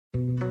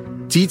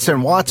Dietz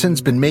and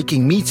Watson's been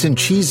making meats and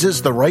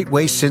cheeses the right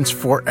way since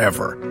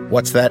forever.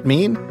 What's that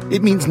mean?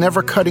 It means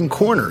never cutting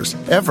corners,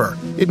 ever.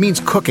 It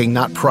means cooking,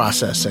 not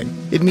processing.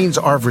 It means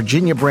our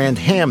Virginia brand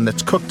ham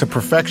that's cooked to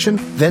perfection,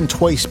 then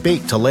twice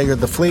baked to layer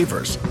the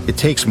flavors. It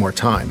takes more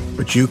time,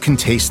 but you can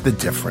taste the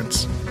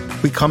difference.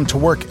 We come to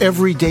work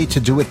every day to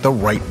do it the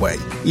right way,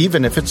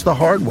 even if it's the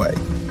hard way.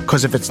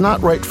 Because if it's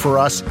not right for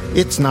us,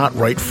 it's not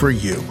right for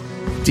you.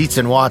 Dietz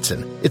and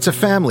Watson, it's a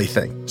family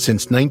thing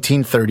since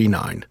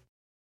 1939.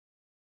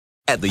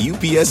 At the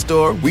UPS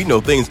Store, we know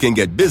things can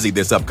get busy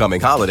this upcoming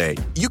holiday.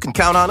 You can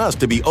count on us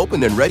to be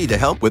open and ready to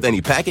help with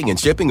any packing and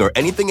shipping or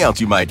anything else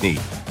you might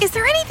need. Is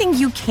there anything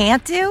you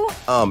can't do?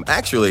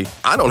 Actually,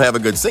 I don't have a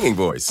good singing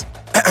voice.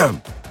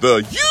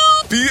 The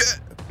UPS...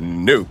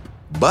 Nope.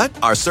 But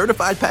our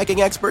certified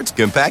packing experts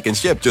can pack and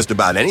ship just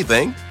about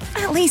anything.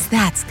 At least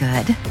that's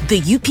good.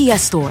 The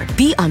UPS Store.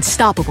 Be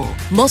unstoppable.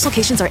 Most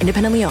locations are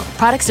independently owned.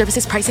 Product,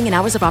 services, pricing, and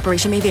hours of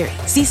operation may vary.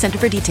 See Center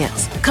for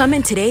details. Come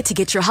in today to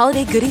get your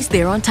holiday goodies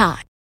there on time.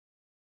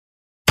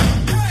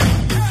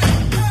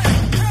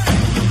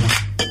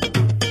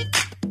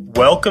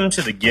 Welcome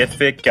to the Get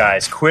Fit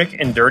Guys, quick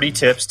and dirty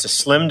tips to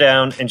slim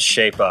down and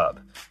shape up.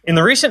 In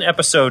the recent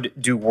episode,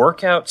 Do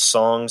Workout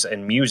Songs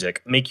and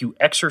Music Make You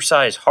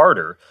Exercise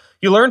Harder?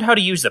 You learned how to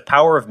use the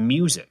power of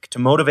music to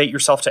motivate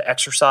yourself to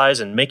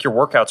exercise and make your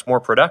workouts more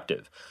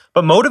productive.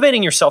 But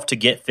motivating yourself to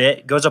get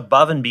fit goes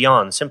above and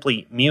beyond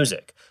simply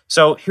music.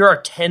 So here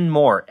are 10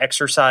 more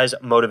exercise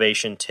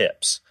motivation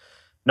tips.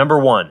 Number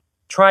 1,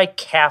 try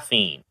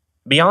caffeine.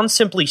 Beyond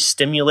simply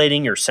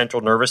stimulating your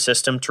central nervous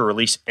system to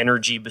release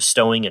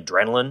energy-bestowing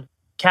adrenaline,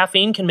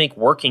 caffeine can make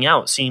working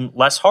out seem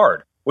less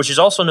hard, which is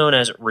also known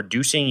as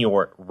reducing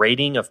your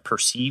rating of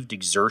perceived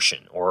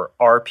exertion, or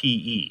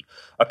RPE.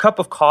 A cup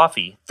of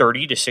coffee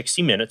 30 to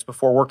 60 minutes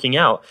before working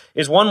out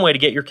is one way to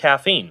get your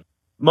caffeine.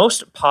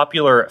 Most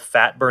popular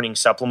fat-burning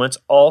supplements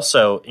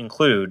also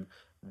include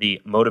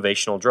the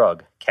motivational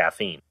drug,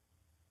 caffeine.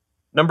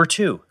 Number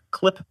 2,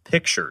 clip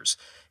pictures.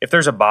 If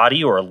there's a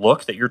body or a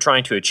look that you're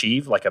trying to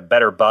achieve, like a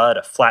better butt,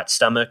 a flat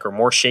stomach, or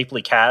more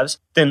shapely calves,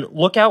 then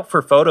look out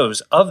for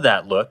photos of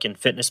that look in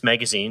fitness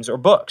magazines or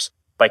books.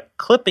 By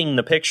clipping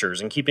the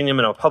pictures and keeping them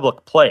in a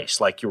public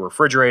place like your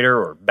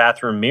refrigerator or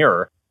bathroom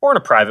mirror, or in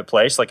a private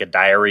place like a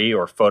diary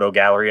or photo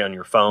gallery on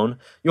your phone,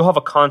 you'll have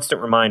a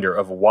constant reminder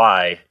of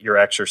why you're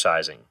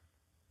exercising.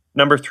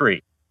 Number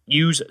 3,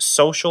 use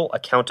social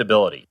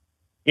accountability.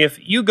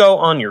 If you go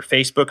on your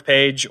Facebook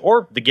page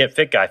or the Get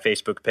Fit Guy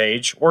Facebook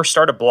page or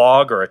start a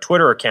blog or a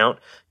Twitter account,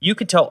 you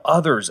can tell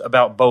others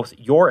about both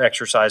your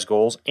exercise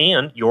goals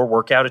and your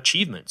workout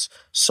achievements.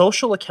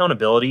 Social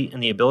accountability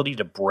and the ability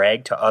to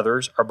brag to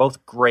others are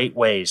both great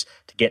ways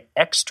to get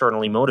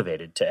externally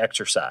motivated to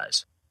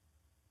exercise.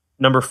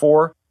 Number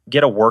 4,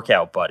 get a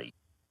workout buddy.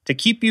 To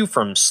keep you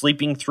from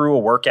sleeping through a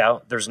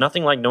workout, there's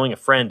nothing like knowing a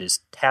friend is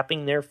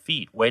tapping their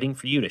feet waiting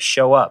for you to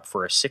show up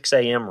for a 6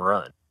 a.m.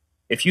 run.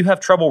 If you have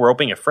trouble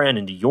roping a friend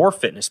into your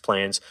fitness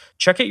plans,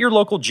 check out your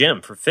local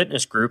gym for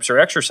fitness groups or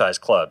exercise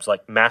clubs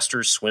like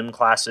masters swim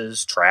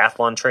classes,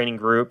 triathlon training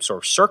groups,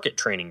 or circuit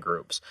training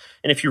groups.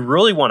 And if you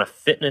really want a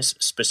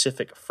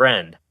fitness-specific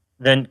friend,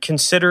 then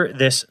consider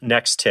this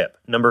next tip.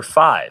 Number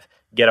 5,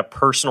 get a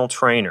personal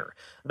trainer.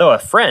 Though a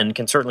friend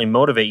can certainly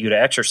motivate you to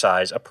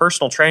exercise, a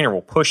personal trainer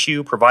will push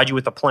you, provide you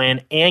with a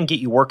plan, and get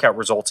you workout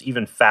results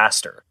even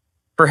faster.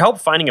 For help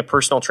finding a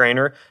personal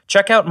trainer,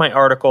 check out my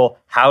article,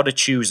 How to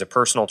Choose a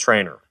Personal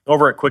Trainer,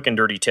 over at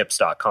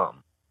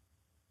quickanddirtytips.com.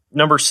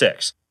 Number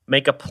 6,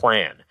 make a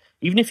plan.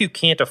 Even if you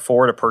can't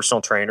afford a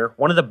personal trainer,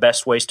 one of the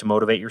best ways to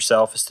motivate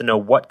yourself is to know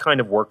what kind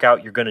of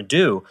workout you're going to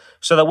do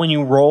so that when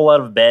you roll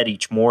out of bed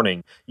each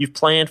morning, you've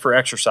planned for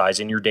exercise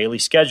in your daily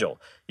schedule.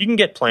 You can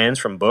get plans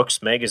from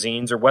books,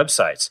 magazines, or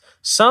websites.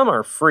 Some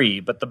are free,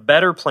 but the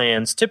better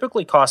plans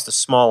typically cost a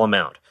small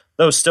amount,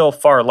 though still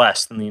far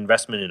less than the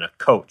investment in a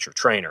coach or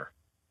trainer.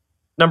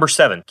 Number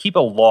 7, keep a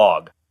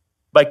log.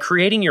 By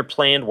creating your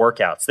planned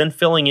workouts, then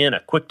filling in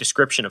a quick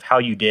description of how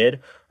you did,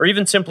 or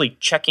even simply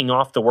checking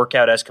off the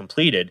workout as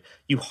completed,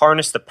 you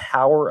harness the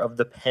power of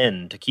the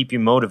pen to keep you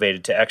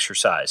motivated to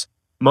exercise.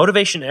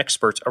 Motivation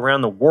experts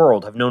around the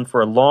world have known for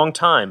a long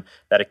time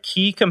that a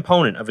key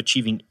component of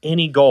achieving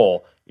any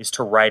goal is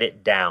to write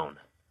it down.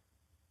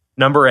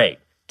 Number 8,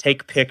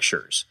 take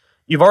pictures.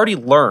 You've already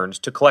learned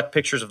to collect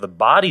pictures of the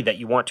body that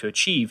you want to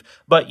achieve,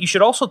 but you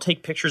should also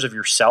take pictures of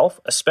yourself,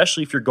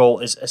 especially if your goal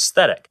is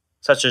aesthetic,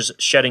 such as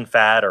shedding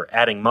fat or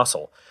adding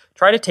muscle.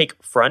 Try to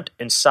take front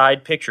and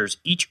side pictures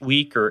each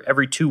week or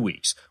every 2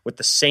 weeks with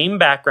the same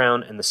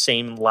background and the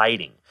same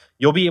lighting.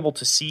 You'll be able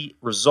to see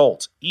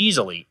results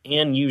easily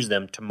and use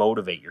them to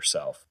motivate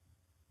yourself.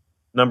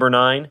 Number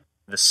 9,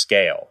 the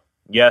scale.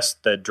 Yes,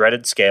 the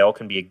dreaded scale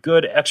can be a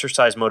good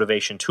exercise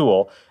motivation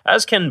tool,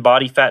 as can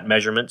body fat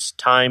measurements,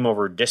 time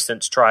over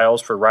distance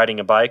trials for riding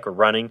a bike or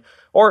running,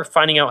 or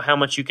finding out how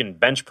much you can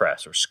bench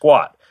press or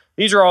squat.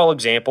 These are all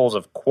examples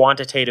of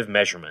quantitative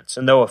measurements,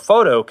 and though a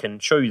photo can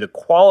show you the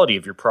quality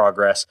of your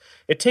progress,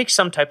 it takes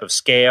some type of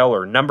scale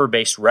or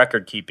number-based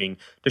record keeping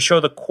to show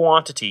the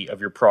quantity of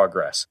your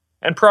progress.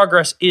 And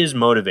progress is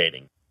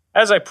motivating.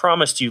 As I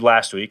promised you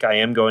last week, I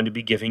am going to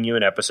be giving you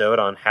an episode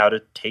on how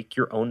to take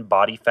your own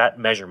body fat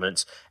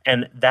measurements,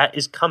 and that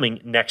is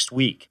coming next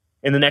week.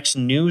 In the next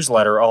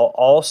newsletter, I'll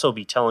also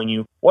be telling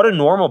you what a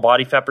normal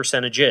body fat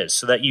percentage is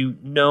so that you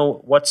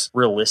know what's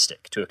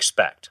realistic to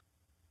expect.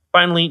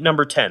 Finally,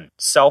 number 10,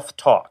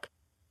 self-talk.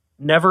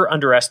 Never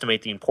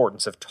underestimate the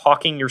importance of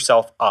talking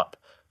yourself up,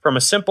 from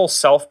a simple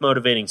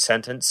self-motivating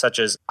sentence such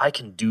as, "I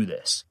can do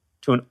this,"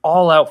 to an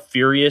all-out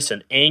furious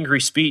and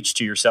angry speech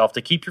to yourself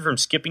to keep you from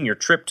skipping your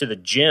trip to the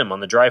gym on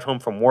the drive home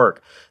from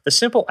work. The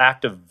simple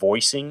act of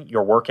voicing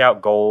your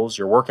workout goals,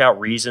 your workout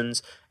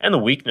reasons, and the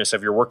weakness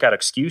of your workout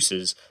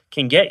excuses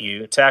can get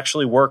you to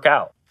actually work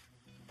out.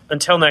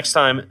 Until next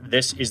time,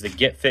 this is the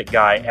Get Fit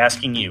Guy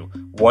asking you,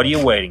 what are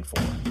you waiting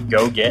for?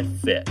 Go get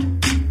fit.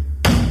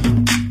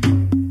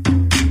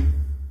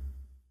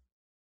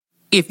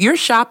 If you're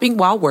shopping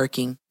while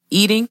working,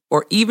 eating,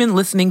 or even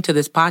listening to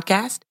this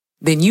podcast,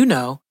 then you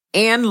know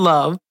and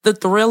love the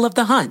thrill of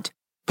the hunt.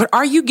 But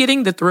are you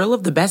getting the thrill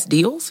of the best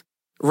deals?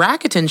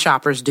 Rakuten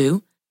shoppers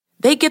do.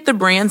 They get the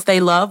brands they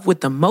love with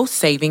the most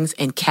savings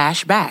and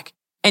cash back.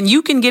 And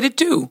you can get it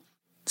too.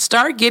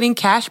 Start getting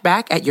cash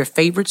back at your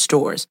favorite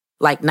stores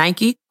like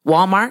Nike,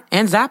 Walmart,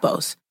 and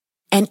Zappos.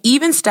 And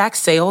even stack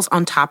sales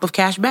on top of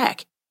cash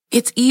back.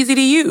 It's easy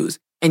to use,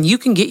 and you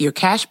can get your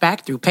cash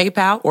back through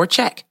PayPal or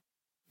check.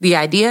 The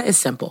idea is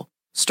simple.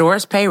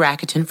 Stores pay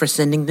Rakuten for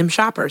sending them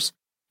shoppers,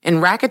 and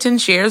Rakuten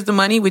shares the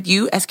money with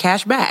you as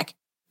cash back.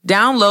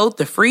 Download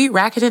the free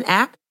Rakuten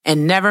app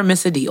and never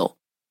miss a deal.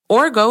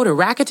 Or go to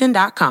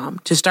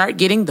Rakuten.com to start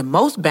getting the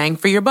most bang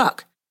for your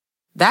buck.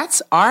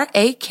 That's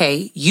RAKUTEN.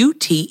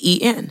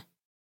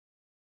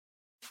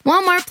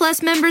 Walmart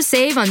Plus members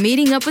save on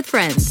meeting up with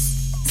friends.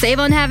 Save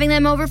on having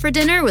them over for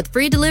dinner with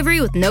free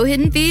delivery with no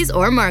hidden fees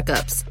or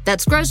markups.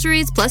 That's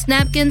groceries, plus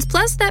napkins,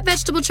 plus that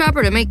vegetable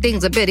chopper to make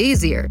things a bit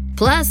easier.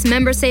 Plus,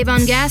 members save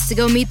on gas to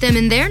go meet them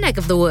in their neck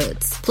of the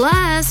woods.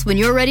 Plus, when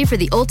you're ready for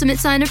the ultimate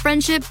sign of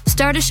friendship,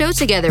 start a show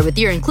together with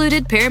your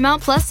included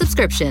Paramount Plus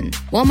subscription.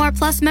 Walmart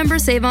Plus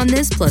members save on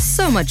this plus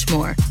so much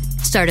more.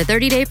 Start a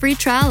 30-day free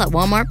trial at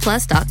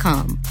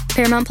walmartplus.com.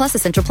 Paramount Plus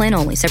Essential Plan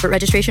only. Separate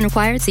registration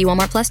required. See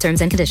Walmart Plus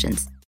terms and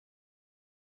conditions.